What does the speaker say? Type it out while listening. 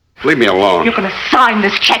Leave me alone. You're going to sign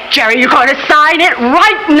this check, Jerry. You're going to sign it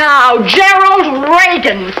right now. Gerald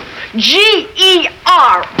Reagan. G-E-R-A-L-D.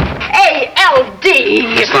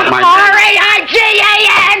 That's not my name.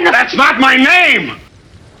 R-A-I-G-A-N. That's not my name!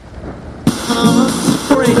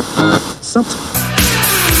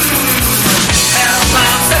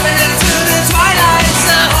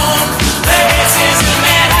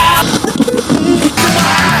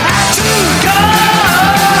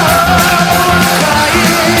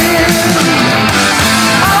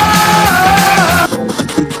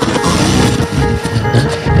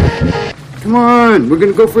 Come on, we're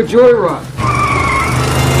gonna go for a joyride.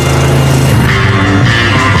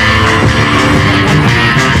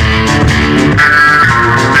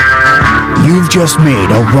 You've just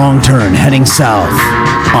made a wrong turn heading south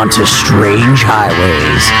onto strange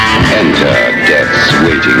highways. Enter Death's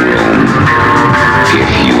waiting room, if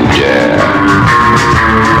you dare.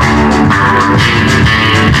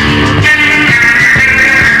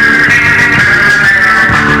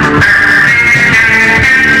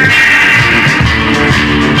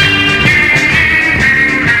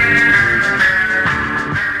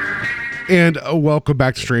 And welcome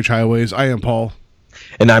back to Strange Highways. I am Paul.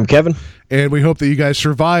 And I'm Kevin. And we hope that you guys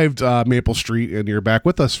survived Maple Street and you're back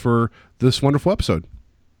with us for this wonderful episode.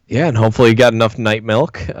 Yeah, and hopefully you got enough night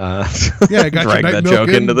milk. Yeah, I got drag your night that milk joke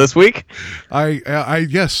into this week. I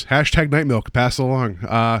yes, hashtag night milk, pass it along.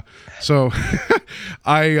 So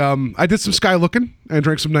I did some sky looking and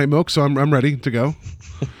drank some night milk, so I'm ready to go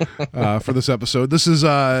for this episode. This is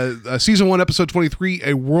season 1, episode 23,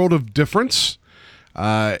 A World of Difference.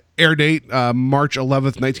 Air date March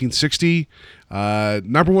 11th, 1960.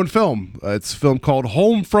 Number 1 film. It's a film called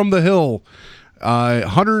Home from the Hill.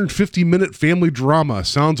 150-minute family drama.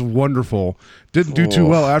 Sounds wonderful. Didn't do too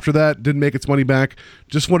well after that. Didn't make its money back.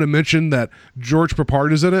 Just want to mention that George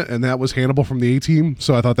Peppard is in it, and that was Hannibal from the A-Team.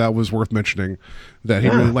 So I thought that was worth mentioning, that he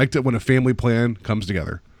really liked it when a family plan comes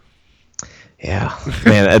together. Yeah,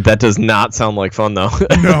 man, that does not sound like fun, though.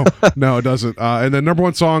 No, it doesn't. And the number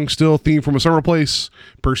 1 song, still Theme from a Summer Place,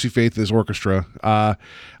 Percy Faith's orchestra. I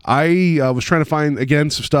was trying to find,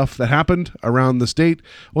 again, some stuff that happened around this date.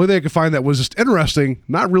 Only thing I could find that was just interesting,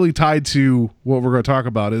 not really tied to what we're going to talk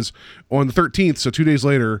about, is on the 13th, so 2 days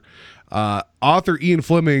later, author Ian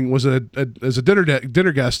Fleming was as a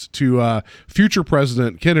dinner guest to future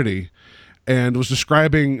President Kennedy, and was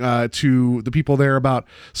describing to the people there about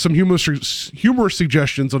some humorous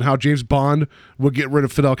suggestions on how James Bond would get rid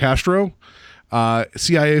of Fidel Castro.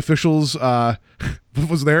 CIA officials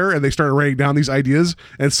was there, and they started writing down these ideas,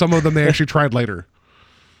 and some of them they actually tried later.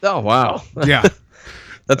 Oh, wow. Yeah.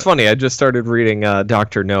 That's funny. I just started reading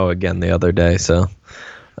Dr. No again the other day, so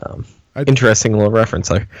interesting little reference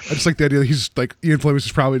there. I just like the idea that he's like, Ian Fleming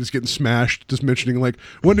is probably just getting smashed, just mentioning like,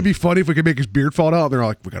 wouldn't it be funny if we could make his beard fall out? And they're all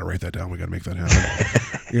like, we got to write that down. We got to make that happen.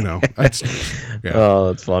 Yeah. Oh,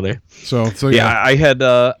 that's funny. So yeah, I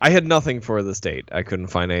had nothing for this date. I couldn't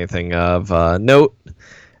find anything of note.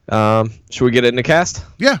 Should we get into cast?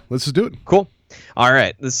 Yeah, let's just do it. Cool. All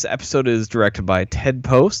right. This episode is directed by Ted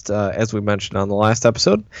Post, as we mentioned on the last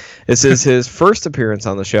episode. This is his first appearance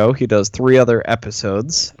on the show. He does 3 other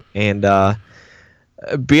episodes. And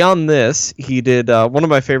beyond this, he did one of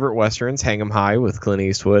my favorite Westerns, Hang 'em High with Clint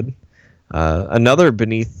Eastwood. Another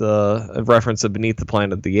reference of Beneath the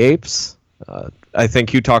Planet of the Apes. I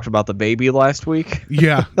think you talked about The Baby last week.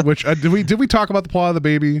 Yeah, which did we talk about the plot of The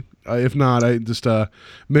Baby? If not, I just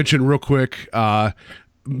mentioned real quick.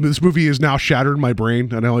 This movie is now shattered in my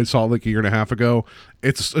brain, and I only saw it like a year and a half ago.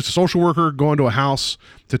 It's a social worker going to a house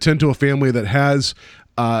to tend to a family that has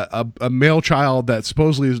a male child that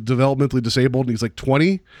supposedly is developmentally disabled, and he's like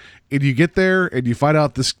 20. And you get there, and you find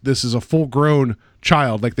out this is a full-grown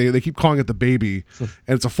child. Like they keep calling it the baby, and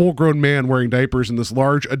it's a full-grown man wearing diapers in this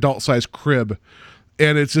large adult-sized crib.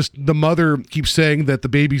 And it's just the mother keeps saying that the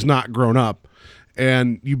baby's not grown up.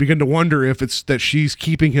 And you begin to wonder if it's that she's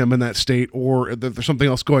keeping him in that state or that there's something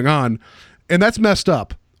else going on. And that's messed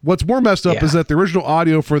up. What's more messed up is that the original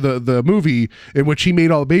audio for the movie in which he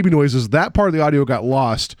made all the baby noises, that part of the audio got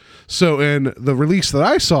lost. So in the release that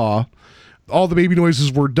I saw, all the baby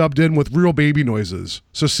noises were dubbed in with real baby noises.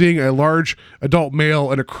 So seeing a large adult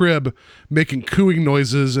male in a crib making cooing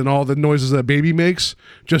noises and all the noises that a baby makes,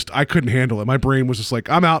 I couldn't handle it. My brain was just like,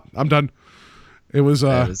 I'm out. I'm done. It was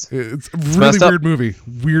it's a really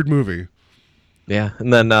weird movie. Yeah,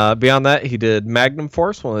 and then beyond that, he did Magnum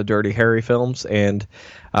Force, one of the Dirty Harry films, and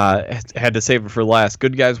had to save it for last.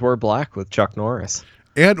 Good Guys Wear Black with Chuck Norris.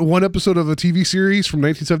 And one episode of a TV series from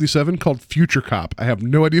 1977 called Future Cop. I have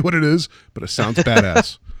no idea what it is, but it sounds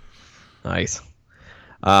badass. Nice.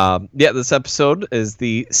 Yeah, this episode is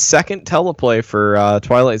the second teleplay for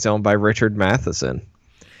Twilight Zone by Richard Matheson.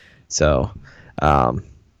 So,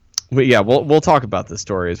 we'll talk about the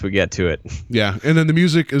story as we get to it. Yeah, and then the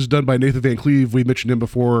music is done by Nathan Van Cleve. We mentioned him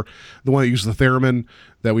before, the one that uses the theremin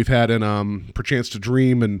that we've had in Perchance to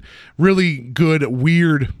Dream, and really good,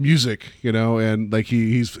 weird music, and like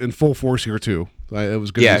he's in full force here too. It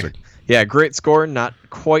was good music. Yeah, great score. Not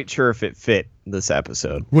quite sure if it fit this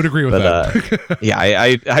episode. Would agree with that. Yeah,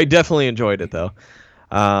 I definitely enjoyed it though.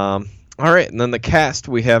 All right, and then the cast,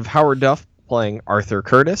 we have Howard Duff playing Arthur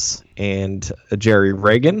Curtis and Jerry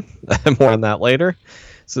Reagan. More on that later.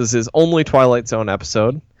 So this is his only Twilight Zone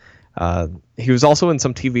episode. He was also in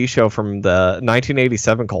some TV show from the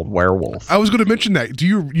 1987 called Werewolf. I was going to mention that.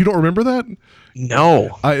 You don't remember that?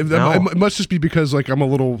 No. It must just be because like I'm a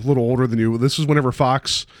little older than you. This was whenever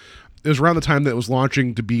Fox. It was around the time that it was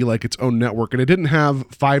launching to be like its own network, and it didn't have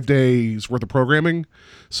 5 days worth of programming,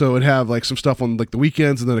 so it'd have like some stuff on like the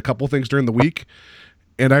weekends and then a couple things during the week.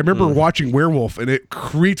 And I remember watching Werewolf, and it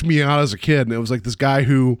creeped me out as a kid. And it was like this guy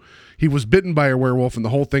who he was bitten by a werewolf, and the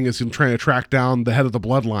whole thing is him trying to track down the head of the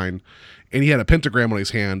bloodline. And he had a pentagram on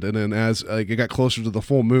his hand. And then as it got closer to the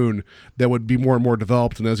full moon, that would be more and more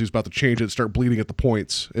developed. And as he was about to change it, start bleeding at the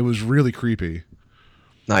points. It was really creepy.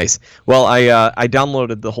 Nice. Well, I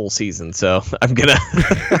downloaded the whole season, so I'm gonna.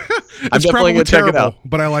 I'm it's definitely gonna check it out.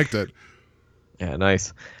 But I liked it. Yeah,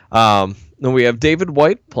 nice. Then we have David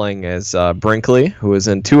White playing as Brinkley, who is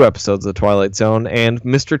in 2 episodes of Twilight Zone, and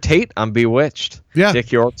Mr. Tate on Bewitched. Yeah.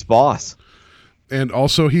 Dick York's boss. And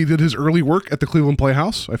also he did his early work at the Cleveland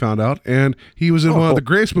Playhouse, I found out. And he was in one of the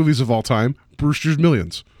greatest movies of all time, Brewster's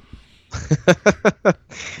Millions.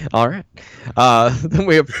 All right. Then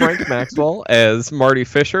we have Frank Maxwell as Marty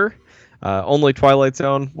Fisher. Only Twilight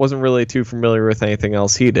Zone. Wasn't really too familiar with anything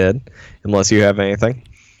else he did, unless you have anything.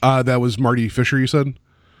 That was Marty Fisher, you said?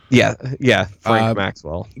 Yeah, Frank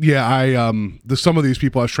Maxwell. Yeah, some of these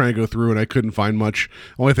people I was trying to go through and I couldn't find much.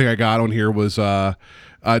 Only thing I got on here was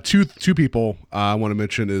two people I want to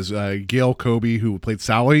mention is Gail Kobe, who played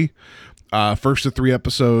Sally, first of 3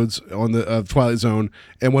 episodes on the Twilight Zone,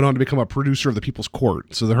 and went on to become a producer of The People's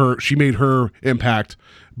Court. So she made her impact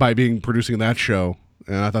by producing that show,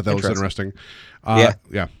 and I thought that was interesting.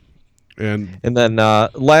 Yeah. And then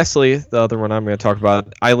lastly, the other one I'm going to talk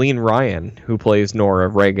about, Eileen Ryan, who plays Nora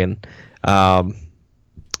Reagan.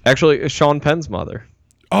 Actually, Sean Penn's mother.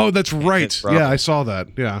 Oh, that's right. Yeah, I saw that.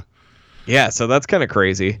 Yeah. Yeah, so that's kind of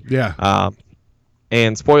crazy. Yeah.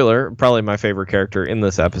 And spoiler, probably my favorite character in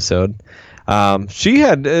this episode. She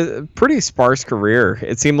had a pretty sparse career.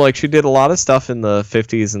 It seemed like she did a lot of stuff in the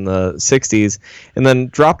 50s and the 60s, and then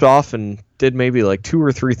dropped off and did maybe like 2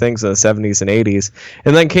 or 3 things in the 70s and 80s,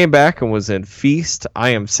 and then came back and was in Feast, I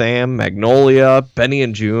Am Sam, Magnolia, Benny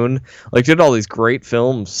and June. Like, did all these great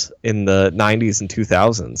films in the 90s and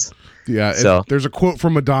 2000s. Yeah, so there's a quote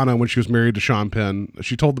from Madonna when she was married to Sean Penn.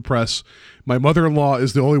 She told the press, "My mother-in-law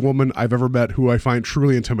is the only woman I've ever met who I find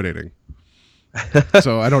truly intimidating."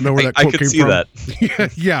 So I don't know where that quote came from. I could see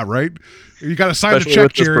that. Yeah, right? You got to sign the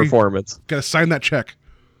check, Jerry. Performance. Got to sign that check.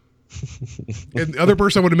 And the other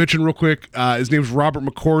person I want to mention real quick, his name's Robert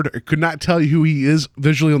McCord. I could not tell you who he is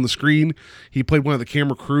visually on the screen. He played one of the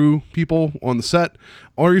camera crew people on the set.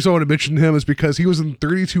 Only reason I want to mention him is because he was in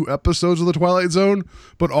 32 episodes of The Twilight Zone,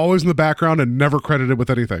 but always in the background and never credited with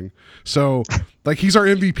anything. So, like, he's our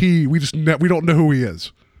MVP. We just we don't know who he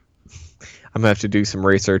is. I'm gonna have to do some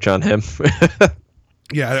research on him.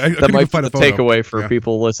 Yeah, that might be the takeaway for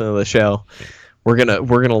people listening to the show. We're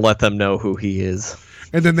gonna let them know who he is.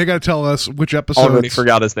 And then they got to tell us which episode. Already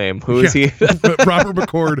forgot his name. Who is he? Robert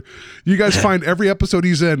McCord. You guys find every episode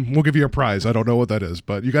he's in. We'll give you a prize. I don't know what that is,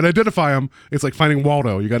 but you got to identify him. It's like finding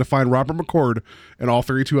Waldo. You got to find Robert McCord in all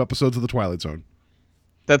 32 episodes of The Twilight Zone.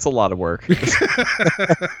 That's a lot of work.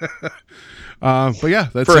 But yeah,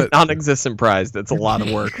 that's for a non-existent prize. That's a lot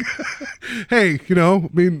of work. Hey,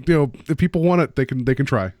 if people want it, they can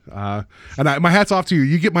try. And my hat's off to you.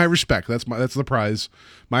 You get my respect. That's the prize.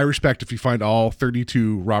 My respect if you find all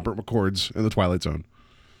 32 Robert McCords in The Twilight Zone.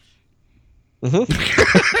 Mm-hmm.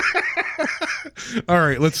 All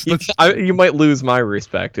right, let's. You might lose my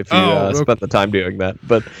respect if you spent the time doing that,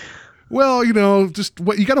 but. Well, just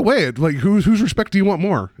what you got to weigh it. Like, whose respect do you want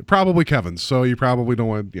more? Probably Kevin's. So you probably don't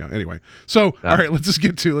want. Yeah. Anyway. So all right, let's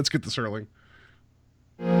get this Erling.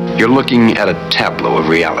 You're looking at a tableau of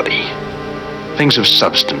reality. Things of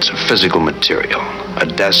substance, of physical material. A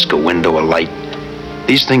desk, a window, a light.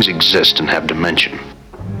 These things exist and have dimension.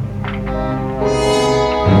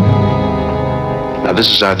 Now,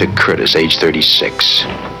 this is Arthur Curtis, age 36,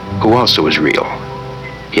 who also is real.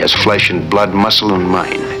 He has flesh and blood, muscle and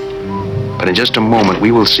mind. But in just a moment, we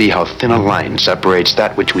will see how thin a line separates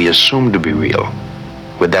that which we assume to be real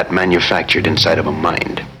with that manufactured inside of a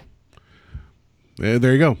mind.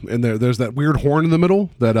 There you go. And there's that weird horn in the middle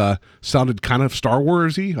that sounded kind of Star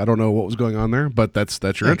Wars-y. I don't know what was going on there, but that's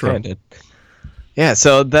your intro. Kinda. Yeah,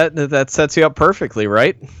 so that sets you up perfectly,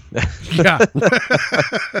 right? Yeah.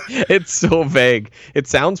 It's so vague. It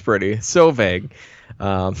sounds pretty. So vague.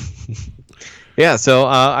 Yeah, so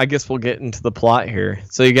I guess we'll get into the plot here.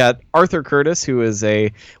 So you got Arthur Curtis, who is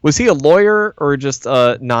was he a lawyer or just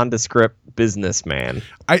a nondescript businessman?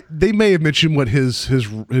 They may have mentioned what his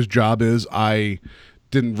job is. I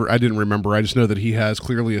didn't remember. I just know that he has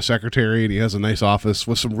clearly a secretary and he has a nice office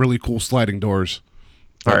with some really cool sliding doors.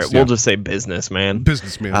 All right, we'll just say businessman.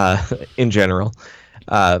 Businessman. In general.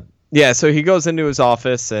 Yeah, so he goes into his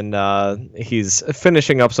office and he's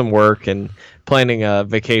finishing up some work and planning a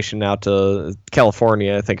vacation out to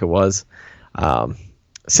California, I think it was.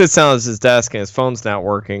 Sits down at his desk and his phone's not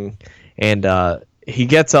working. And he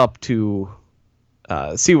gets up to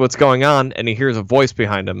see what's going on, and he hears a voice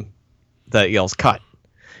behind him that yells, "Cut."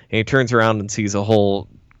 And he turns around and sees a whole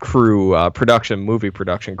crew, movie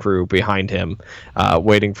production crew behind him,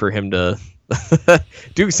 waiting for him to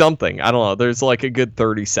do something. I don't know. There's like a good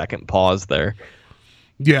 30-second pause there.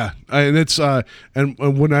 Yeah, and it's and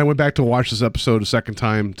when I went back to watch this episode a second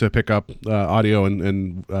time to pick up audio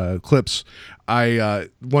and clips, I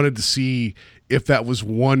wanted to see if that was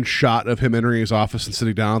one shot of him entering his office and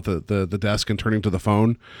sitting down at the desk and turning to the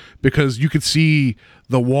phone, because you could see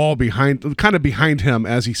the wall behind him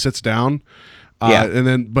as he sits down. Yeah, and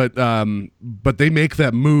then but they make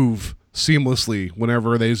that move seamlessly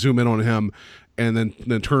whenever they zoom in on him and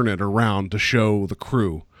then turn it around to show the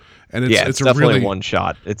crew. And it's definitely a really one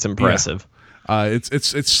shot. It's impressive. Yeah.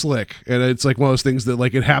 It's slick, and it's like one of those things that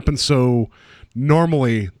like it happens so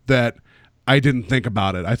normally that I didn't think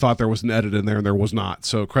about it. I thought there was an edit in there, and there was not.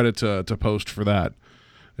 So credit to Post for that.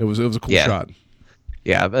 It was a cool shot.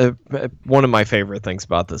 Yeah, one of my favorite things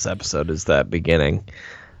about this episode is that beginning.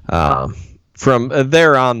 From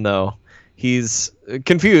there on, though, he's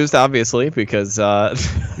confused, obviously, because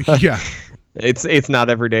yeah. It's not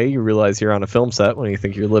every day you realize you're on a film set when you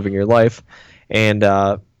think you're living your life. And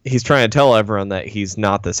he's trying to tell everyone that he's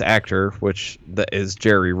not this actor, which is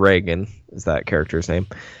Jerry Reagan, is that character's name.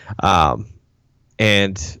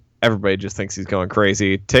 And everybody just thinks he's going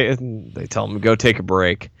crazy. They tell him to go take a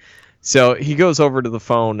break. So he goes over to the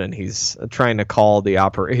phone and he's trying to call the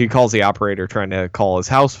operator. He calls the operator trying to call his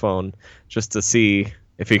house phone just to see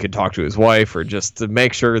if he could talk to his wife or just to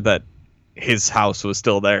make sure that his house was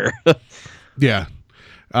still there. Yeah.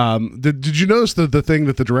 Did you notice the thing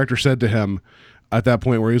that the director said to him at that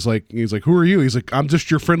point where he's like, "Who are you?" He's like, "I'm just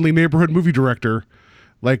your friendly neighborhood movie director."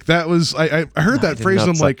 Like that was, I heard that phrase.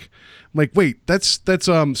 And I'm like, wait, that's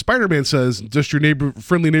Spider-Man says just your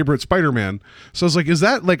friendly neighborhood Spider-Man. So I was like, is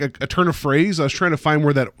that like a turn of phrase? I was trying to find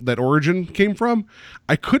where that origin came from.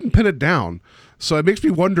 I couldn't pin it down. So it makes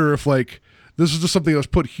me wonder if like this is just something that was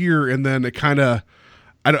put here and then it kind of,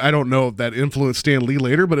 I don't know if that influenced Stan Lee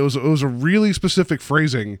later, but it was a really specific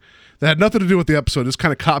phrasing that had nothing to do with the episode. It just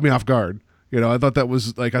kind of caught me off guard. I thought that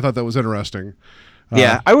was interesting.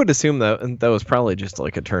 Yeah, I would assume that was probably just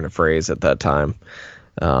like a turn of phrase at that time.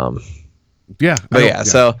 Yeah.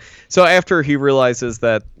 So after he realizes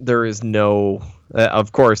that there is no,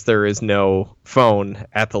 of course, there is no phone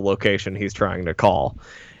at the location he's trying to call.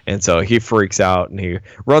 And so he freaks out and he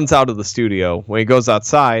runs out of the studio. When he goes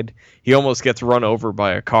outside, he almost gets run over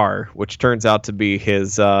by a car, which turns out to be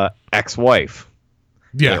his ex-wife.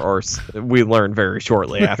 Yeah. Or we learn very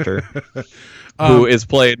shortly after. Who is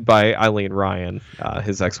played by Eileen Ryan.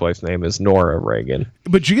 His ex-wife's name is Nora Reagan.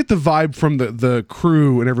 But you get the vibe from the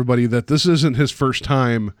crew and everybody that this isn't his first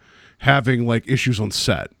time having like issues on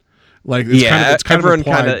set. Like it's everyone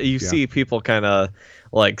kind of see people kind of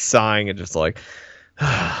like sighing and just like,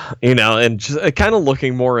 and just kind of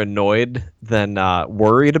looking more annoyed than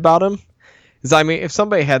worried about him. Because I mean, if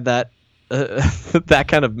somebody had that that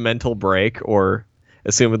kind of mental break, or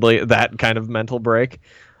assumedly that kind of mental break,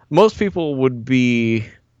 most people would be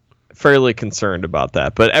fairly concerned about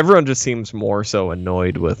that, but everyone just seems more so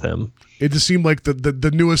annoyed with him. It just seemed like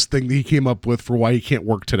the newest thing that he came up with for why he can't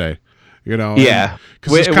work today. Yeah,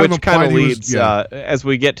 which kind of leads as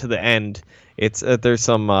we get to the end. It's there's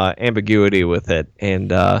some ambiguity with it,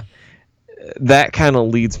 and that kind of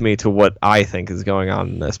leads me to what I think is going on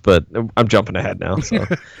in this. But I'm jumping ahead now, so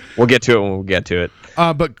we'll get to it when we get to it.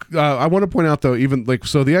 But I want to point out though, even like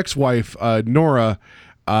so, the ex-wife Nora.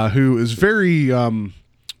 Who is very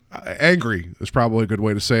Angry is probably a good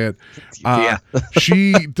way to say it. Yeah.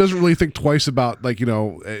 She doesn't really think twice about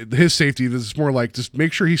his safety. This is more like just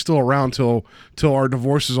make sure he's still around till our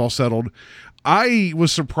divorce is all settled. I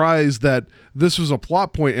was surprised that this was a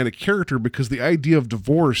plot point and a character because the idea of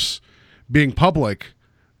divorce being public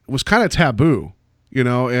was kind of taboo,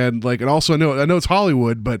 and also I know it's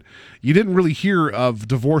Hollywood, but you didn't really hear of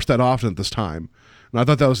divorce that often at this time. And I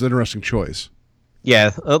thought that was an interesting choice.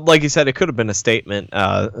 Yeah, like you said, it could have been a statement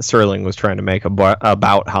Serling was trying to make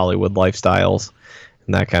about Hollywood lifestyles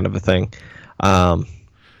and that kind of a thing.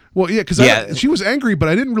 Well, yeah, because she was angry, but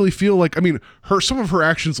I didn't really feel like. Some of her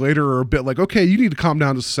actions later are a bit like, okay, you need to calm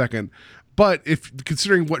down just a second. But if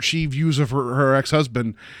considering what she views of her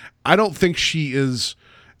ex-husband, I don't think she is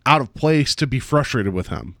out of place to be frustrated with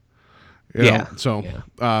him. So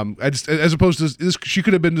I just, as opposed to this, she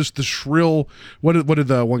could have been just the shrill. What did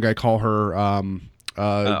the one guy call her?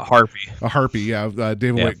 Harpy. A harpy. Yeah,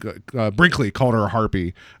 David Brinkley called her a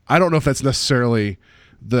harpy. I don't know if that's necessarily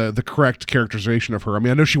the correct characterization of her. I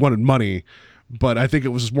know she wanted money, but I think it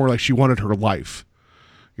was more like she wanted her life.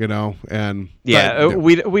 And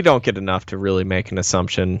we don't get enough to really make an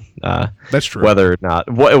assumption. That's true. Whether or not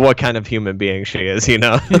what kind of human being she is,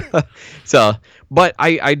 So, but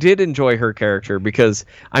I did enjoy her character because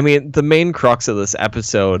the main crux of this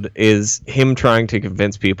episode is him trying to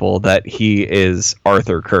convince people that he is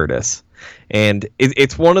Arthur Curtis, and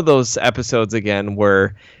it's one of those episodes again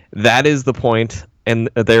where that is the point.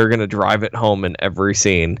 And they're going to drive it home in every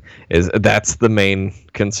scene. That's the main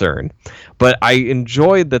concern. But I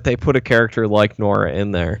enjoyed that they put a character like Nora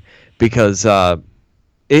in there because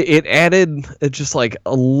it added just like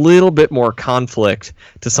a little bit more conflict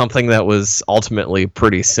to something that was ultimately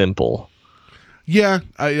pretty simple. Yeah,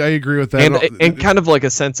 I agree with that. And kind of like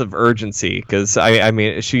a sense of urgency because,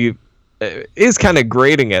 she is kind of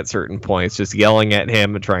grating at certain points, just yelling at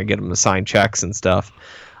him and trying to get him to sign checks and stuff.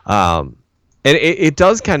 And it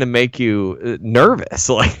does kind of make you nervous.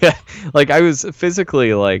 Like I was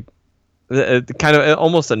physically kind of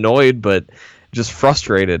almost annoyed, but just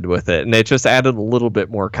frustrated with it. And it just added a little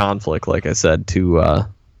bit more conflict, like I said, to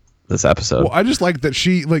this episode. Well, I just like that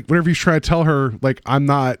she, whenever he's trying to tell her, I'm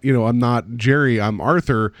not Jerry, I'm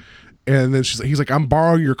Arthur. And then he's like, I'm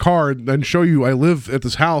borrowing your car and show you I live at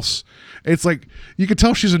this house. It's like, you can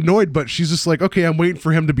tell she's annoyed, but she's just like, okay, I'm waiting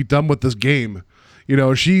for him to be done with this game.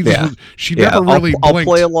 She never really blinked. I'll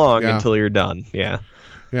play along until you're done. Yeah.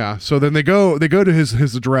 Yeah. So then they go to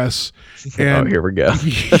his address, and here we go.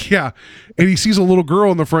 Yeah. And he sees a little girl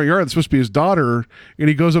in the front yard that's supposed to be his daughter, and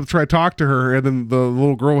he goes up to try to talk to her, and then the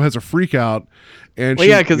little girl has a freak out. And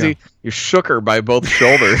because you shook her by both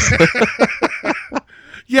shoulders.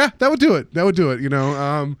 Yeah, that would do it.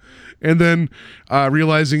 And then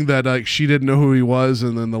realizing that she didn't know who he was,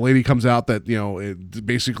 and then the lady comes out that it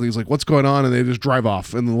basically is like, what's going on, and they just drive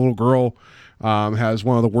off. And the little girl has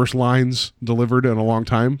one of the worst lines delivered in a long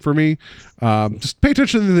time for me. Just pay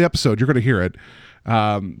attention to the episode; you're going to hear it.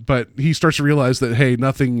 But he starts to realize that, hey,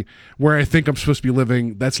 nothing where I think I'm supposed to be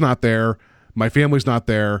living, that's not there. My family's not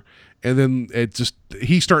there. And then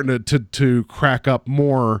he's starting to crack up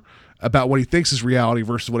more about what he thinks is reality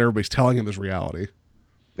versus what everybody's telling him is reality.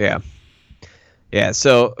 Yeah.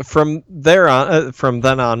 So from then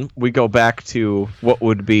on, we go back to what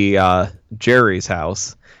would be Jerry's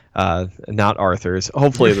house, not Arthur's.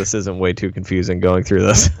 Hopefully, this isn't way too confusing going through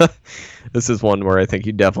this. This is one where I think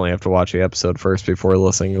you definitely have to watch the episode first before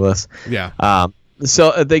listening to this. Yeah.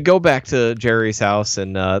 So they go back to Jerry's house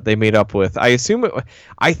and they meet up with, I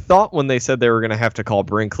thought when they said they were going to have to call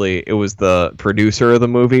Brinkley, it was the producer of the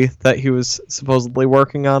movie that he was supposedly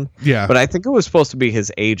working on. Yeah. But I think it was supposed to be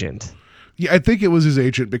his agent. Yeah, I think it was his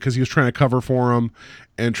agent because he was trying to cover for him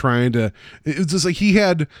and it's just like he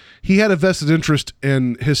had a vested interest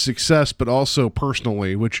in his success, but also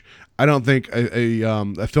personally, which I don't think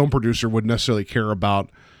a film producer would necessarily care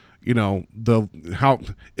about. How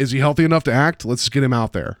is he healthy enough to act? Let's just get him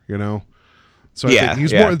out there. So I think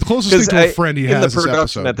he's more the closest thing to a friend he has. In the this production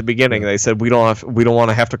episode. At the beginning, they said we don't want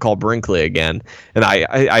to have to call Brinkley again, and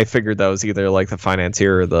I figured that was either like the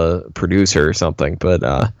financier or the producer or something. But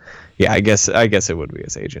I guess it would be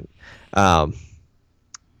his agent.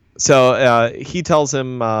 So he tells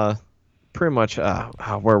him pretty much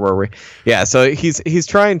where were we? Yeah, so he's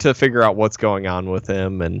trying to figure out what's going on with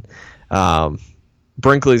him, and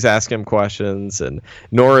Brinkley's asking him questions, and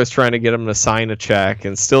Nora's trying to get him to sign a check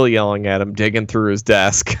and still yelling at him, digging through his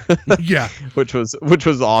desk. Yeah, which was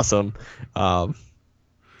awesome.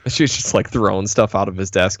 She's just like throwing stuff out of his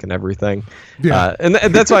desk and everything. Yeah, and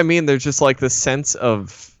that's what I mean. There's just like this sense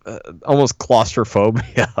of almost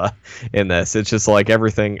claustrophobia in this. It's just like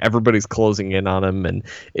everybody's closing in on him, and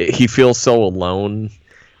he feels so alone,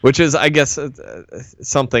 which is, I guess,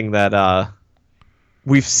 something that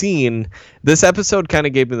we've seen. This episode kind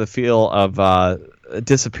of gave me the feel of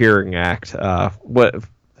Disappearing Act. What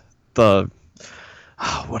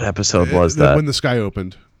episode was that? When the Sky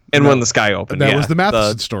Opened. And When the Sky Opened. That was the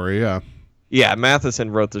Matheson story, yeah. Yeah,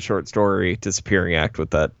 Matheson wrote the short story Disappearing Act,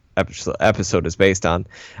 what that episode is based on.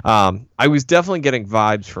 I was definitely getting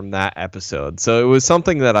vibes from that episode. So it was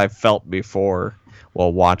something that I felt before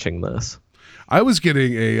while watching this. I was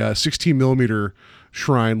getting a 16 millimeter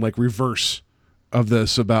shrine, like reverse of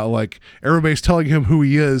this, about like everybody's telling him who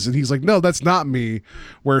he is, and he's like, no, that's not me,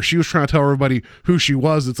 where she was trying to tell everybody who she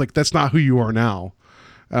was. It's like, that's not who you are now.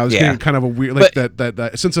 I was getting kind of a weird, like,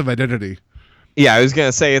 that sense of identity. Yeah, I was going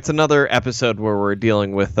to say, it's another episode where we're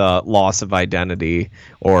dealing with loss of identity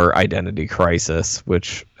or identity crisis,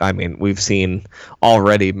 which, I mean, we've seen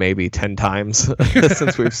already maybe 10 times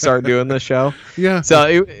since we've started doing this show. Yeah. So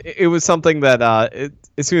it was something that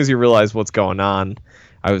as soon as you realize what's going on,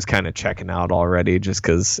 I was kind of checking out already, just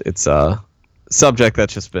because it's a subject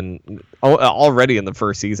that's just been already in the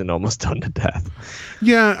first season almost done to death.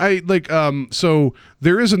 Yeah, I like so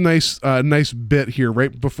there is a nice bit here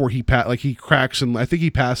right before he cracks, and I think he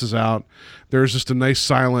passes out. There's just a nice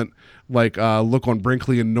silent look on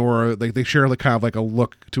Brinkley and Nora. Like they share kind of like a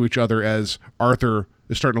look to each other as Arthur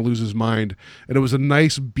is starting to lose his mind, and it was a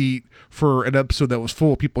nice beat for an episode that was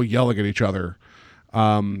full of people yelling at each other.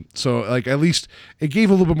 So like at least it gave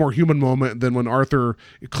a little bit more human moment than when Arthur,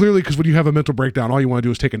 clearly, because when you have a mental breakdown, all you want to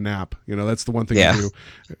do is take a nap. You know, that's the one thing you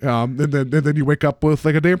do. And then you wake up with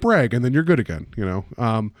like a damp rag, and then you're good again. You know.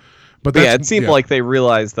 But it seemed like they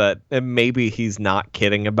realized that maybe he's not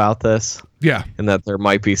kidding about this. Yeah. And that there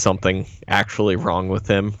might be something actually wrong with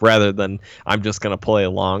him, rather than I'm just gonna play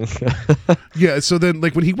along. Yeah. So then,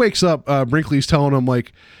 like when he wakes up, Brinkley's telling him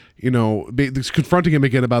like, you know, confronting him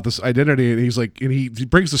again about this identity, and he's like, and he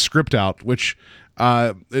brings the script out, which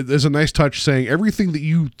is a nice touch, saying everything that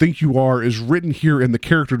you think you are is written here in the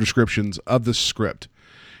character descriptions of this script,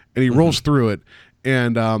 and he rolls through it,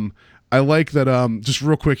 and I like that. Just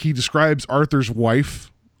real quick, he describes Arthur's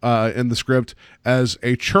wife in the script as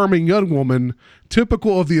a charming young woman,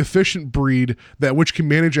 typical of the efficient breed that which can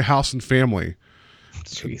manage a house and family.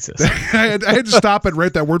 Jesus. I had to stop and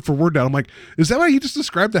write that word for word down. I'm like, is that why he just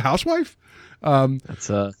described the housewife?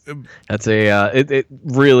 It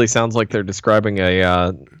really sounds like they're describing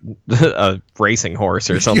a racing horse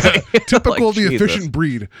or something. Yeah, typical of the Jesus. efficient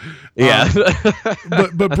breed. Yeah.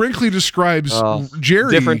 But Brinkley describes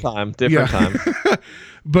Jerry. Different time.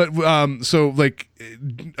 But so like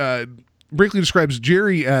Brinkley describes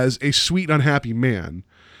Jerry as a sweet, unhappy man.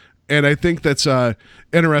 And I think that's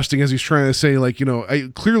interesting, as he's trying to say, like, you know,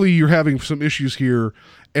 clearly you're having some issues here,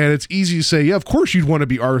 and it's easy to say, yeah, of course you'd want to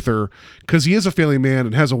be Arthur, because he is a family man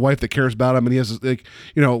and has a wife that cares about him, and he has, like,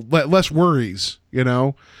 you know, less worries, you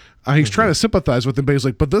know. He's trying to sympathize with him, but he's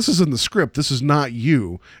like, but this is in the script. This is not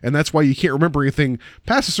you, and that's why you can't remember anything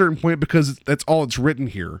past a certain point, because that's all it's written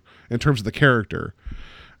here in terms of the character.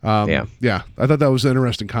 Yeah, I thought that was an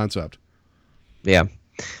interesting concept. Yeah.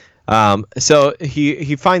 So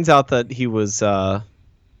he finds out that he was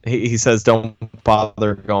he says don't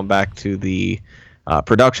bother going back to the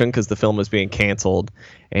production because the film is being canceled,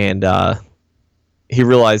 and he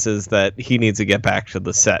realizes that he needs to get back to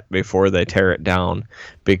the set before they tear it down,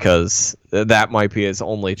 because that might be his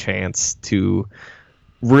only chance to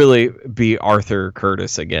really be Arthur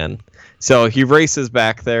Curtis again. So he races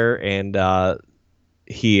back there, and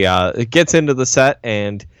he gets into the set,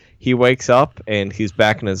 and he wakes up and he's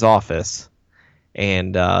back in his office,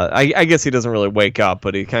 and I guess he doesn't really wake up,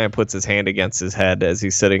 but he kind of puts his hand against his head as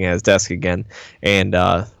he's sitting at his desk again, and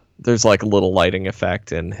there's like a little lighting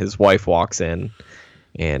effect, and his wife walks in,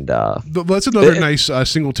 and that's another nice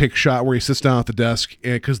single take shot where he sits down at the desk,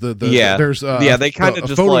 because there's they kind of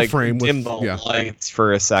just like frame dim the lights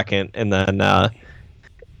for a second, and then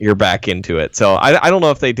you're back into it. So I don't know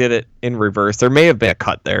if they did it in reverse. There may have been a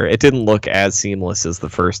cut there. It didn't look as seamless as the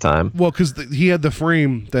first time. Well, because he had the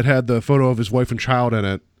frame that had the photo of his wife and child in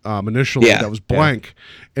it initially, that was blank.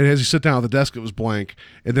 And as he sit down at the desk, it was blank.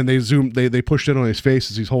 And then they pushed in on his face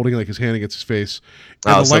as he's holding like his hand against his face.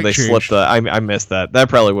 And so they slipped the. I missed that. That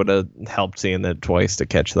probably would have helped seeing it twice to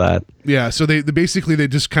catch that. Yeah. So they basically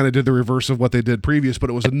just kind of did the reverse of what they did previous, but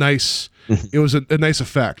it was a nice a nice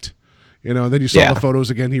effect. You know, and then you saw the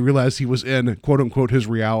photos again. He realized he was in, quote unquote, his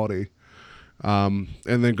reality. And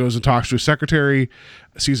then goes and talks to his secretary,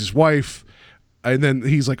 sees his wife, and then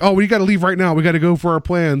he's like, "Oh, we got to leave right now. We got to go for our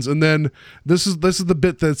plans." And then this is the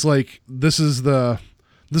bit that's like, this is the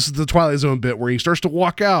This is the Twilight Zone bit where he starts to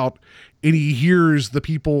walk out and he hears the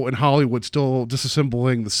people in Hollywood still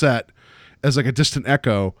disassembling the set as like a distant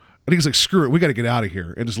echo. And he's like, screw it, we got to get out of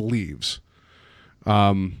here, and just leaves.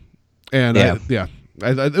 It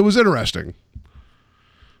was interesting.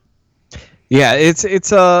 Yeah,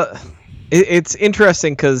 it's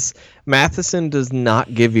interesting because Matheson does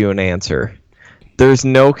not give you an answer. There's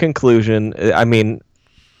no conclusion. I mean,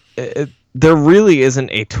 there really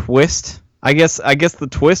isn't a twist. I guess the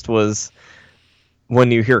twist was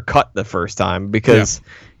when you hear cut the first time, because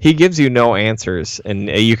he gives you no answers, and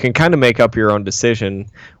you can kind of make up your own decision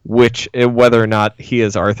whether or not he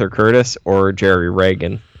is Arthur Curtis or Jerry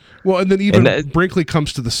Reagan. Well, and then even Brinkley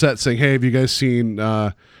comes to the set saying, "Hey, have you guys seen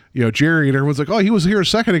Jerry?" And everyone's like, "Oh, he was here a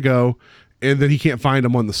second ago," and then he can't find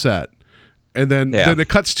him on the set. And then it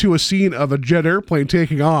cuts to a scene of a jet airplane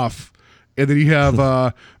taking off, and then you have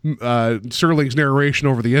Serling's narration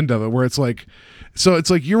over the end of it, where it's like,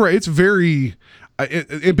 you're right. It's very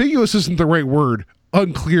ambiguous. Isn't the right word.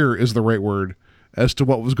 Unclear is the right word as to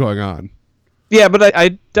what was going on. Yeah, but I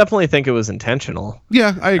definitely think it was intentional.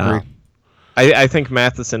 Yeah, I agree. I think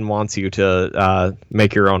Matheson wants you to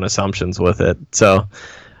make your own assumptions with it. So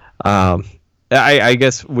I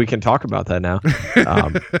guess we can talk about that now.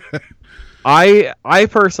 I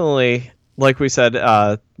personally, like we said,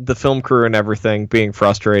 the film crew and everything being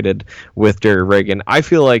frustrated with Jerry Reagan. I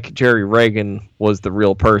feel like Jerry Reagan was the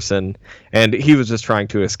real person, and he was just trying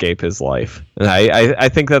to escape his life. And I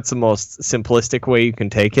think that's the most simplistic way you can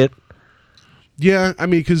take it. Yeah, I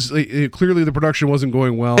mean, because clearly the production wasn't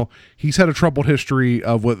going well. He's had a troubled history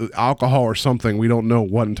of alcohol or something. We don't know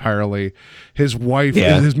what entirely. His wife,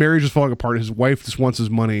 his marriage is falling apart. His wife just wants his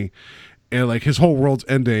money, and like his whole world's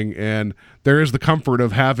ending. And there is the comfort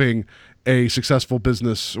of having a successful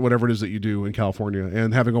business, whatever it is that you do in California,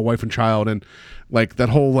 and having a wife and child, and like that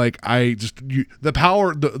whole the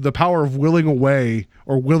power of willing away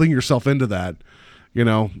or willing yourself into that.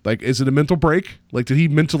 Like, is it a mental break? Like, did he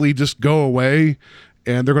mentally just go away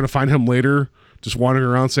and they're going to find him later just wandering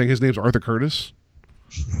around saying his name's Arthur Curtis?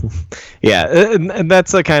 Yeah, and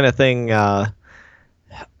that's the kind of thing I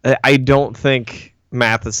don't think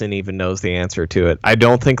Matheson even knows the answer to it. I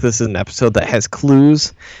don't think this is an episode that has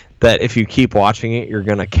clues that if you keep watching it, you're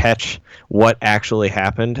going to catch what actually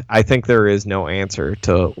happened. I think there is no answer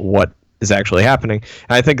to what is actually happening.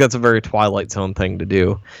 And I think that's a very Twilight Zone thing to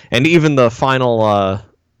do. And even the final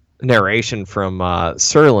narration from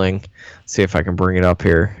Serling, see if I can bring it up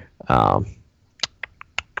here. Of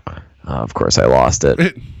course, I lost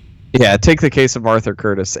it. Yeah, take the case of Arthur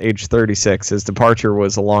Curtis, age 36. His departure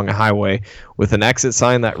was along a highway with an exit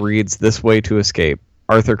sign that reads, "This way to escape.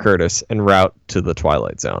 Arthur Curtis, en route to the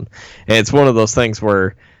Twilight Zone." And it's one of those things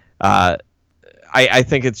where I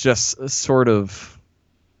think it's just sort of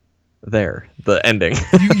there, the ending.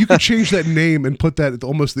 you could change that name and put that at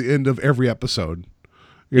almost the end of every episode.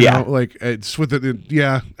 You know, like it's with it.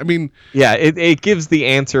 Yeah, I mean, yeah, it gives the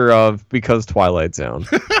answer of because Twilight Zone.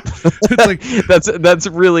 It's like that's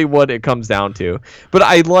really what it comes down to. But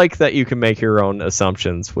I like that you can make your own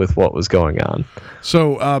assumptions with what was going on.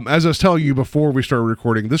 So, as I was telling you before we started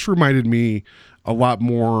recording, this reminded me a lot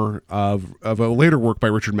more of a later work by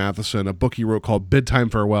Richard Matheson, a book he wrote called Bedtime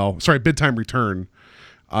Return.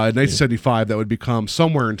 In 1975, that would become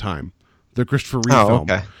Somewhere in Time, the Christopher Reeve film.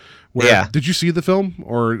 Okay. Did you see the film,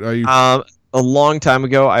 or are you? A long time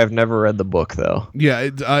ago. I have never read the book though. Yeah,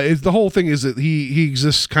 the whole thing is that he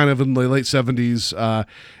exists kind of in the late 70s,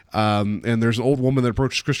 and there's an old woman that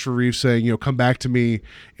approaches Christopher Reeve saying, "Come back to me,"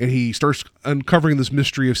 and he starts uncovering this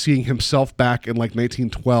mystery of seeing himself back in like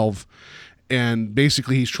 1912. And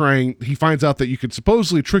basically, he finds out that you could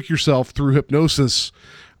supposedly trick yourself through hypnosis.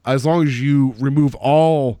 As long as you remove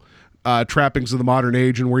all trappings of the modern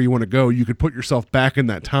age and where you want to go, you could put yourself back in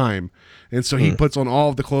that time. And so he puts on all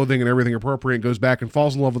of the clothing and everything appropriate and goes back and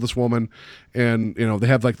falls in love with this woman. And, they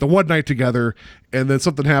have like the one night together, and then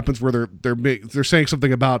something happens where they're saying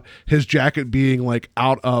something about his jacket being like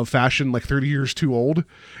out of fashion, like 30 years too old.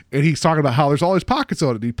 And he's talking about how there's all his pockets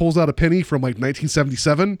on it. He pulls out a penny from like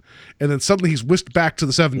 1977, and then suddenly he's whisked back to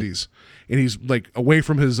the 70s, and he's like away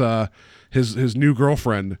from his new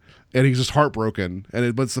girlfriend, and he's just heartbroken.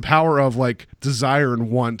 But it's the power of like desire and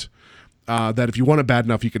want, that if you want it bad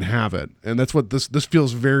enough, you can have it. And that's what this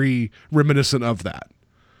feels very reminiscent of that.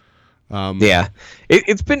 Yeah,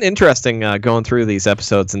 it's been interesting going through these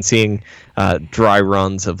episodes and seeing dry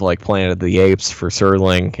runs of like Planet of the Apes for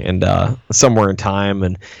Serling and Somewhere in Time,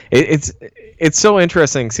 and it's so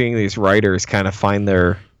interesting seeing these writers kind of find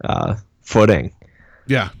their footing.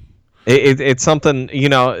 Yeah. It's something,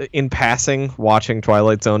 in passing, watching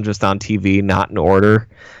Twilight Zone just on TV, not in order.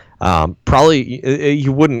 probably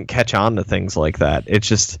you wouldn't catch on to things like that. It's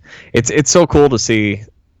just it's so cool to see,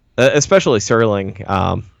 especially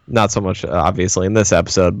Serling. Not so much obviously in this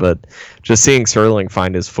episode, but just seeing Serling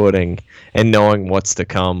find his footing and knowing what's to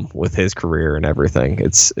come with his career and everything.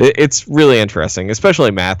 It's really interesting,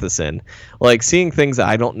 especially Matheson. Like seeing things that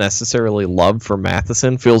I don't necessarily love from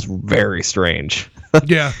Matheson feels very strange.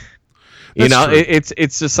 Yeah. You That's know, true.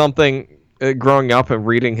 it's just something growing up and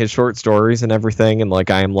reading his short stories and everything, and like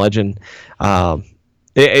I Am Legend,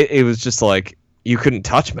 it was just like you couldn't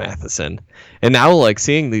touch Matheson. And now, like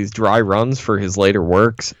seeing these dry runs for his later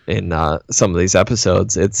works in some of these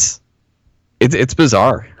episodes, it's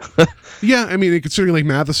bizarre. Yeah, I mean, considering like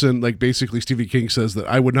Matheson, like basically Stephen King says that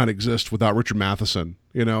I would not exist without Richard Matheson.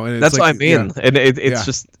 You know, and it's That's like, what I mean, yeah. and it's Yeah.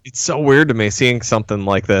 just it's so weird to me seeing something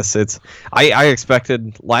like this. I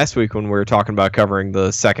expected last week when we were talking about covering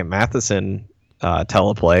the second Matheson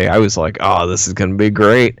teleplay, I was like, oh, this is going to be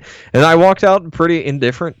great, and I walked out pretty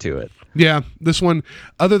indifferent to it. Yeah, this one,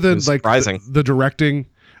 other than was like surprising. the directing,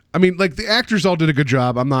 I mean, like the actors all did a good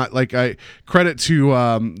job. I'm not like I credit to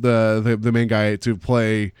the main guy to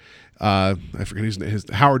play. I forget his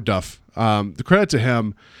Howard Duff. The credit to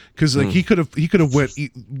him because like he could have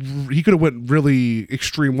went really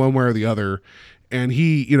extreme one way or the other, and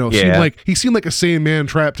he seemed like a sane man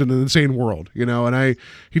trapped in an insane world, you know. And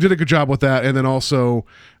he did a good job with that. And then also,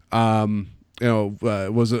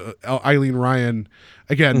 was Eileen Ryan.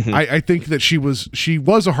 Again, I think that she was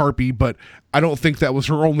a harpy, but I don't think that was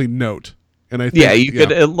her only note. And I think, You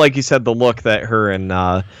could, like you said, the look that her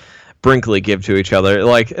and Brinkley give to each other.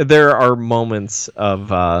 Like there are moments of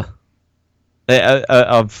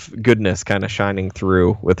goodness kind of shining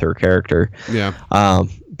through with her character. Yeah.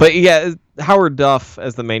 But yeah, Howard Duff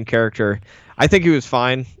as the main character, I think he was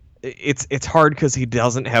fine. It's hard because he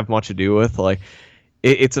doesn't have much to do with like.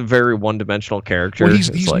 It's a very one-dimensional character. Well, he's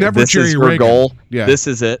It's like, never this Jerry is your Reagan. goal. Yeah. This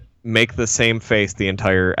is it. Make the same face the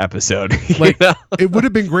entire episode. Like You know? it would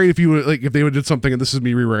have been great if you would like if they would have did something, and this is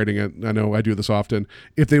me rewriting it. I know I do this often.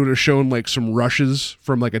 If they would have shown like some rushes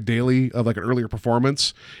from like a daily of like an earlier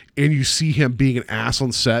performance, and you see him being an ass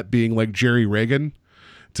on set, being like Jerry Reagan,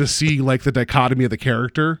 to see like the dichotomy of the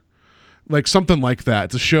character, like something like that,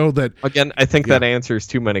 to show that. Again, I think that answers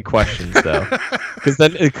too many questions, though, because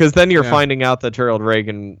then you're finding out that Gerald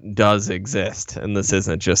Reagan does exist, and this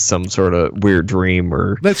isn't just some sort of weird dream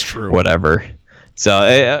or That's true. whatever.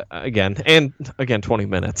 So again, 20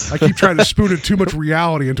 minutes. I keep trying to spoon in too much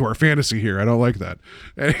reality into our fantasy here. I don't like that.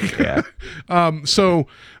 Yeah. So,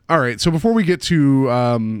 all right. So before we get to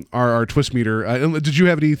our twist meter, did you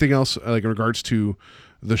have anything else like in regards to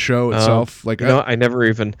the show itself? Like, I never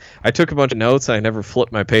even. I took a bunch of notes. I never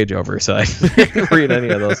flipped my page over, so I didn't read any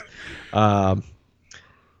of those.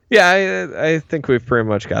 I think we've pretty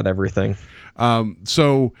much got everything.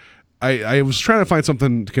 So I was trying to find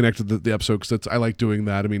something to connect to the episode because I like doing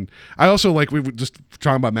that. I mean, I also like we were just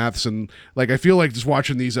talking about Matheson. Like, I feel like just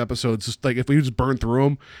watching these episodes, just like if we just burned through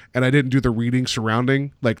them and I didn't do the reading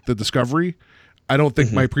surrounding like the discovery, I don't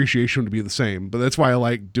think my appreciation would be the same. But that's why I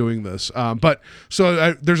like doing this. But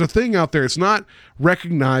so there's a thing out there. It's not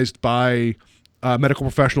recognized by medical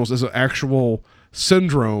professionals as an actual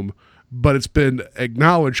syndrome, but it's been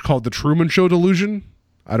acknowledged, called the Truman Show delusion.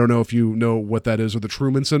 I don't know if you know what that is, or the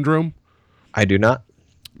Truman Syndrome. I do not.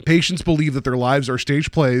 Patients believe that their lives are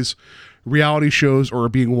stage plays, reality shows, or are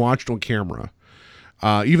being watched on camera.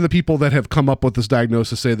 Even the people that have come up with this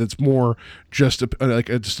diagnosis say that it's more just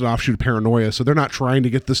just an offshoot of paranoia. So they're not trying to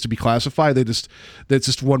get this to be classified. That's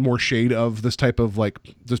just one more shade of this type of like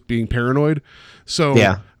just being paranoid. So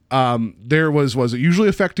there was it usually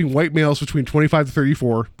affecting white males between 25 to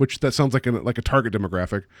 34, which that sounds like a target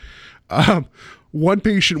demographic. One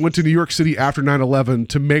patient went to New York City after 9/11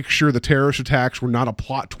 to make sure the terrorist attacks were not a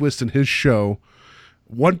plot twist in his show.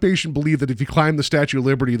 One patient believed that if he climbed the Statue of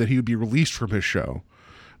Liberty that he would be released from his show.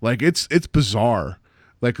 Like, it's bizarre.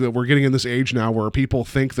 Like, that we're getting in this age now where people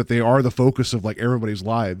think that they are the focus of like everybody's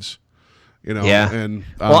lives. You know, and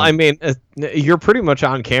well, I mean, you're pretty much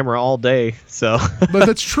on camera all day, so. But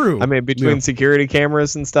that's true. I mean, between security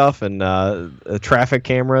cameras and stuff and traffic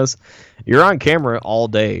cameras, you're on camera all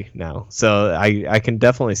day now. So I can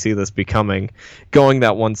definitely see this going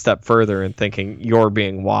that one step further and thinking you're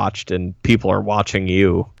being watched and people are watching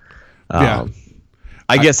you. I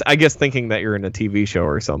guess thinking that you're in a TV show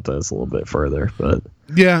or something is a little bit further, but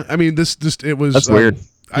yeah, I mean, it was that's weird.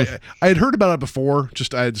 I had heard about it before,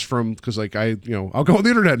 just because like I'll go on the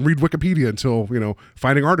internet and read Wikipedia until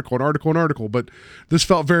finding article, but this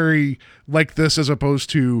felt very like this as opposed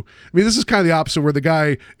to, I mean, this is kind of the opposite, where the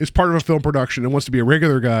guy is part of a film production and wants to be a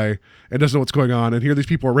regular guy and doesn't know what's going on, and here these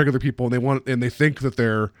people are regular people and they think that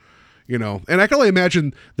they're you know. And I can only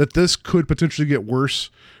imagine that this could potentially get worse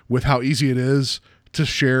with how easy it is to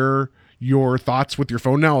share your thoughts with your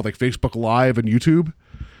phone now, like Facebook Live and YouTube.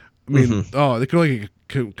 I mean, they could only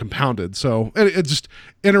get compounded. So it's just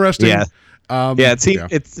interesting. Yeah. It yeah.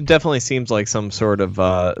 it definitely seems like some sort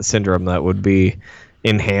of syndrome that would be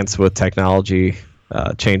enhanced with technology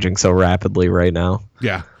changing so rapidly right now.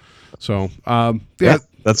 Yeah. So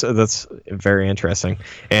that's very interesting.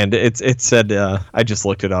 And it said I just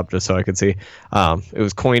looked it up just so I could see. It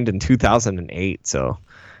was coined in 2008. So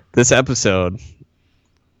this episode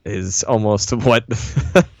is almost what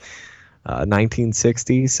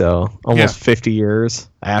 1960. So almost 50 years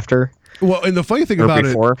after. Well, and the funny thing Or about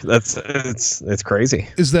before. it, It's crazy.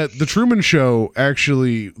 is that the Truman Show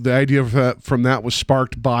actually, the idea from that was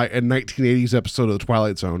sparked by a 1980s episode of The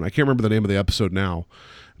Twilight Zone. I can't remember the name of the episode now,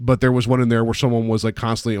 but there was one in there where someone was like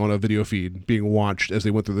constantly on a video feed being watched as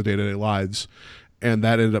they went through the day-to-day lives, and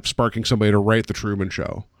that ended up sparking somebody to write The Truman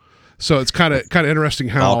Show. So it's kind of interesting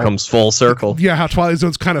how All comes full circle. Yeah, how Twilight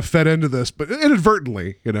Zone's kind of fed into this, but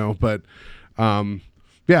inadvertently, you know. But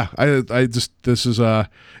yeah, I just, this is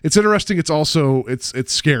it's interesting. It's also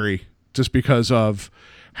it's scary just because of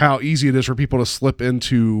how easy it is for people to slip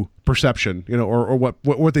into perception, you know, or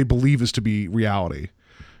what they believe is to be reality,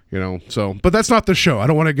 you know. So, but that's not the show. I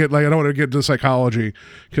don't want to get into psychology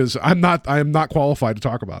because I am not qualified to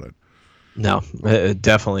talk about it. No,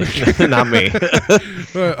 definitely not me.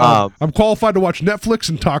 I'm qualified to watch Netflix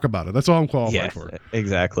and talk about it. That's all I'm qualified for.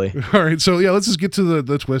 Exactly. All right, so yeah, let's just get to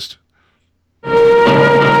the twist.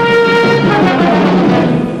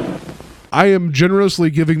 I am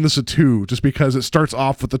generously giving this a 2 just because it starts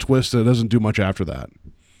off with the twist and it doesn't do much after that.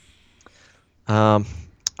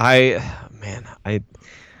 I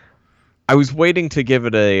was waiting to give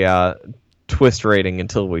it a twist rating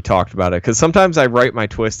until we talked about it, because sometimes I write my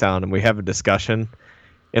twist down and we have a discussion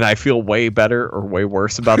and I feel way better or way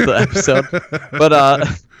worse about the episode. But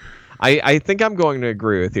I think I'm going to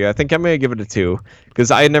agree with you. I think I'm going to give it a 2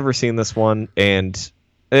 because I had never seen this one, and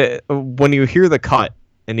when you hear the cut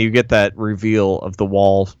and you get that reveal of the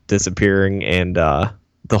wall disappearing and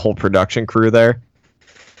the whole production crew there,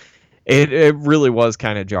 it really was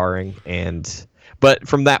kind of jarring. But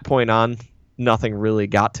from that point on, nothing really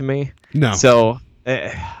got to me. No. So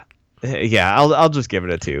yeah, I'll just give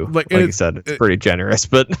it a 2. Like you said, it's pretty generous,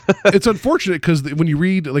 but it's unfortunate because when you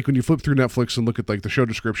read, like when you flip through Netflix and look at like the show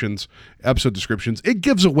descriptions, episode descriptions, it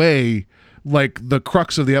gives away like the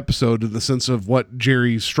crux of the episode in the sense of what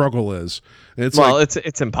Jerry's struggle is. And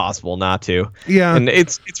it's impossible not to. Yeah, and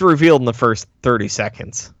it's revealed in the first 30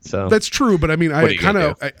 seconds. So that's true, but I mean, I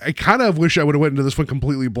kind of wish I would have went into this one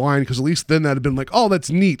completely blind, because at least then that'd have been like, oh, that's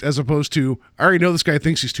neat, as opposed to I already know this guy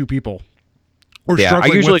thinks he's 2 people. Or yeah, I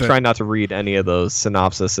usually with try not to read any of those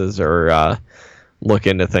synopsises or look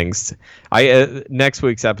into things. Next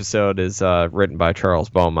week's episode is written by Charles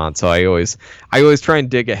Beaumont, so I always try and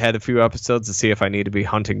dig ahead a few episodes to see if I need to be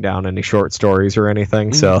hunting down any short stories or anything.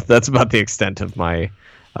 Mm-hmm. So that's about the extent of my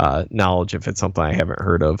knowledge if it's something I haven't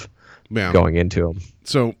heard of going into them.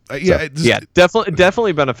 So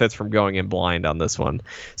definitely benefits from going in blind on this one.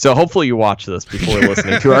 So hopefully you watch this before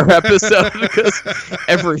listening to our episode, because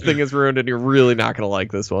everything is ruined and you're really not going to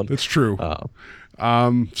like this one. It's true.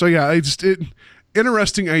 So yeah,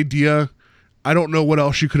 interesting idea. I don't know what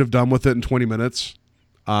else you could have done with it in 20 minutes.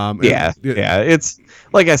 It's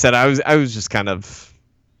like I said, I was just kind of,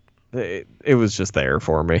 it was just there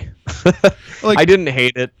for me. Like, I didn't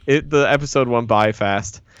hate it. The episode went by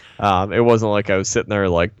fast. It wasn't like I was sitting there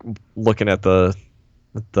like looking at the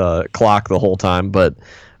clock the whole time, but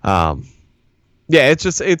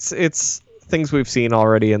it's things we've seen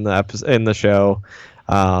already in the show.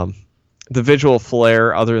 The visual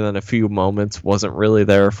flair, other than a few moments, wasn't really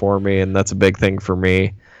there for me, and that's a big thing for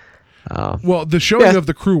me. Well, the showing of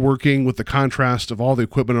the crew working with the contrast of all the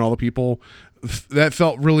equipment and all the people, that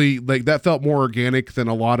felt really that felt more organic than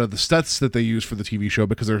a lot of the sets that they use for the TV show,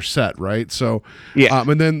 because they're set, right? So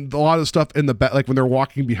and then a lot of the stuff in the back, like when they're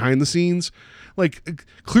walking behind the scenes, like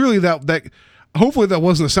clearly that hopefully that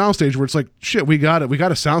wasn't a soundstage where it's like, shit, we got a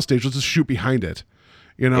soundstage, let's just shoot behind it.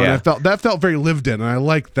 You know, and that felt very lived in, and I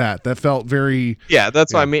liked that. That felt very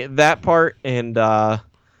that's what I mean, that part, and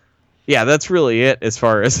that's really it as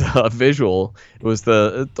far as visual. It was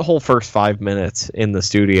the whole first 5 minutes in the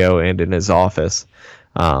studio and in his office.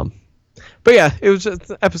 But yeah, it was just,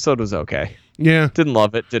 the episode was okay. Yeah, didn't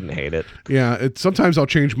love it, didn't hate it. Yeah, sometimes I'll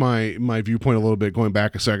change my viewpoint a little bit going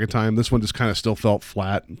back a second time. This one just kind of still felt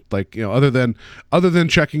flat. Like, you know, other than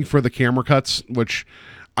checking for the camera cuts, which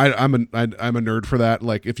I'm a nerd for that.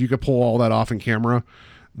 Like, if you could pull all that off in camera,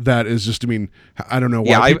 that is just, I mean, I don't know why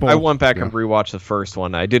Yeah, people, I went back and rewatched the first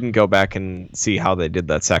one. I didn't go back and see how they did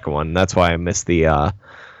that second one. That's why I missed the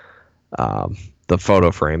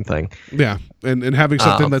photo frame thing. Yeah, and having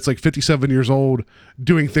something that's like 57 years old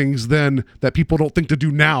doing things then that people don't think to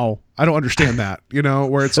do now, I don't understand that,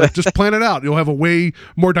 where it's like, just plan it out. You'll have a way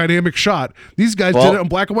more dynamic shot. These guys did it on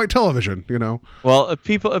black and white television, Well, if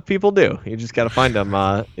people do, you just got to find them.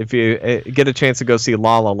 If you get a chance to go see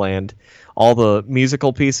La La Land, all the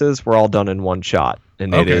musical pieces were all done in one shot,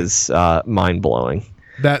 and it is mind-blowing.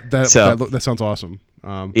 That sounds awesome.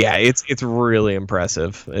 Yeah, it's really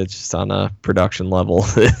impressive. It's just on a production level,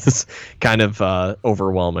 it's kind of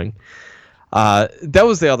overwhelming. That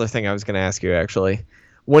was the other thing I was going to ask you, actually.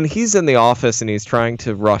 When he's in the office and he's trying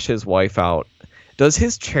to rush his wife out, does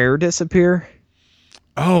his chair disappear?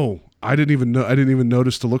 Oh, I didn't even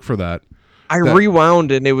notice to look for that. I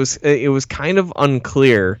rewound, and it was kind of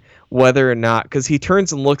unclear whether or not, because he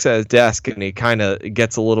turns and looks at his desk and he kind of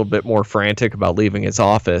gets a little bit more frantic about leaving his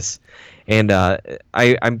office. And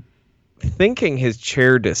I'm thinking his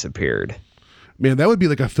chair disappeared. Man, that would be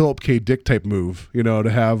like a Philip K. Dick type move, to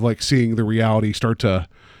have like seeing the reality start to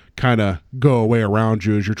kind of go away around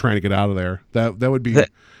you as you're trying to get out of there. That would be,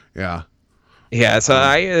 yeah. Yeah, so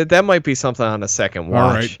that might be something on a second watch.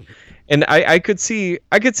 All right. And I could see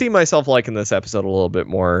myself liking this episode a little bit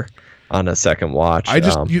more on a second watch.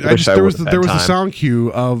 There was the sound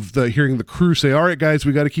cue of hearing the crew say, "All right, guys,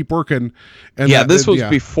 we got to keep working." And this was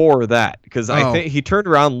before that, because I think he turned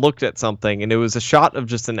around, looked at something, and it was a shot of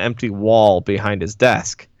just an empty wall behind his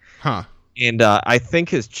desk. Huh. And I think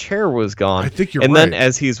his chair was gone. I think you're right. And then right.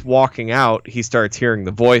 as he's walking out, he starts hearing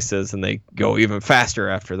the voices, and they go even faster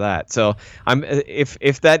after that. So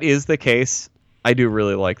if that is the case, I do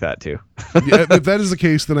really like that too. Yeah, if that is the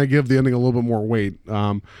case, then I give the ending a little bit more weight.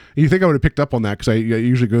 You think I would have picked up on that, because I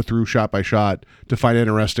usually go through shot by shot to find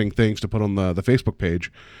interesting things to put on the Facebook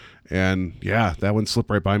page. And yeah, that one slipped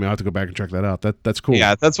right by me. I'll have to go back and check that out. That's cool.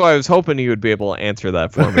 Yeah, that's why I was hoping you would be able to answer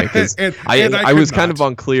that for me, because I was kind of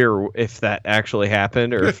unclear if that actually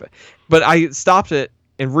happened but I stopped it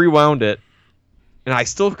and rewound it, and I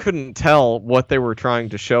still couldn't tell what they were trying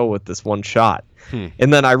to show with this one shot.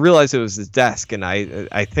 And then I realized it was his desk, and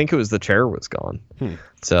I think it was the chair was gone.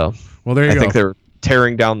 So well, there you go. I think they're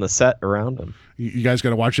tearing down the set around him. You guys got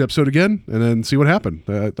to watch the episode again and then see what happened.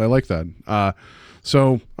 I like that.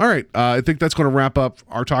 So, all right. I think that's going to wrap up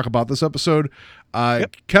our talk about this episode.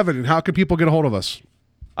 Yep. Kevin, how can people get a hold of us?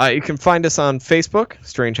 You can find us on Facebook,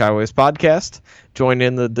 Strange Highways Podcast. Join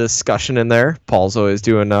in the discussion in there. Paul's always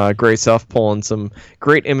doing great stuff, pulling some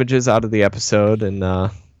great images out of the episode,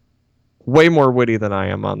 and way more witty than I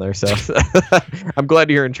am on there. So I'm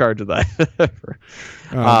glad you're in charge of that.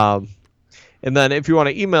 And then if you want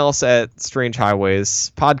to email us at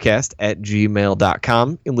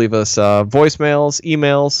strangehighwayspodcast@gmail.com, you can leave us voicemails,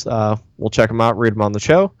 emails. We'll check them out, read them on the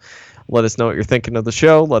show. Let us know what you're thinking of the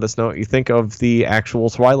show. Let us know what you think of the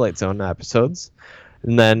actual Twilight Zone episodes.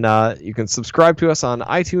 And then you can subscribe to us on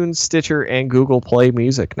iTunes, Stitcher, and Google Play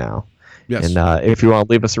Music now. Yes. And if you want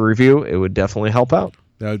to leave us a review, it would definitely help out.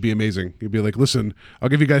 That would be amazing. You'd be like, listen, I'll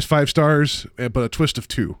give you guys 5 stars, but a twist of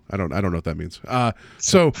 2. I don't know what that means.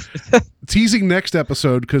 So teasing next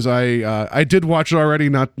episode, because I did watch it already,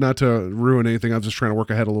 not to ruin anything. I was just trying to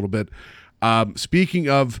work ahead a little bit. Speaking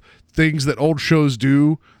of things that old shows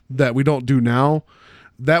do that we don't do now,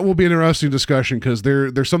 that will be an interesting discussion, because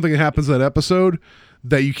there's something that happens in that episode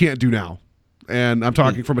that you can't do now. And I'm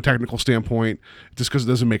talking from a technical standpoint, just because it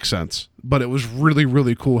doesn't make sense. But it was really,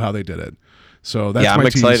 really cool how they did it. So that's I'm my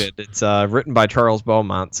tease. excited. It's written by Charles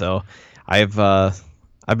Beaumont, so I've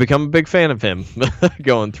become a big fan of him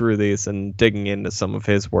going through these and digging into some of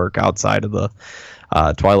his work outside of the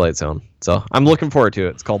Twilight Zone. So I'm looking forward to it.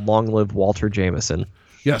 It's called Long Live Walter Jameson.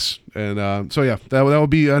 Yes, and so yeah, that will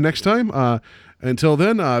be next time. Until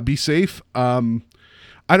then, be safe. I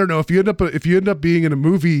don't know, if you end up being in a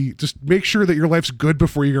movie, just make sure that your life's good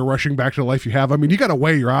before you go rushing back to the life you have. I mean, you got to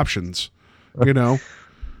weigh your options,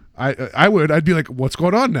 I'd be like, what's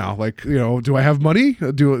going on now? Like, do I have money?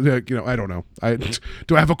 I don't know.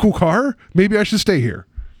 Do I have a cool car? Maybe I should stay here.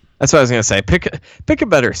 That's what I was gonna say. Pick a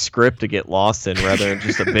better script to get lost in, rather than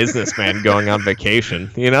just a businessman going on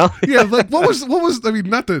vacation. Yeah, like what was? I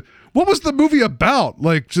mean, what was the movie about?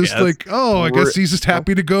 Like, just I guess he's just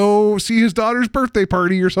happy to go see his daughter's birthday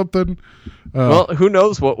party or something. Well, who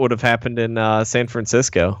knows what would have happened in San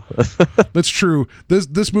Francisco? That's true.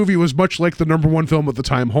 This movie was much like the #1 film at the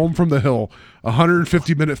time, Home from the Hill.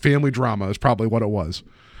 150-minute family drama is probably what it was.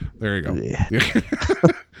 There you go. Yeah.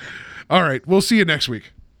 All right, we'll see you next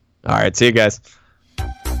week. All right, see you guys.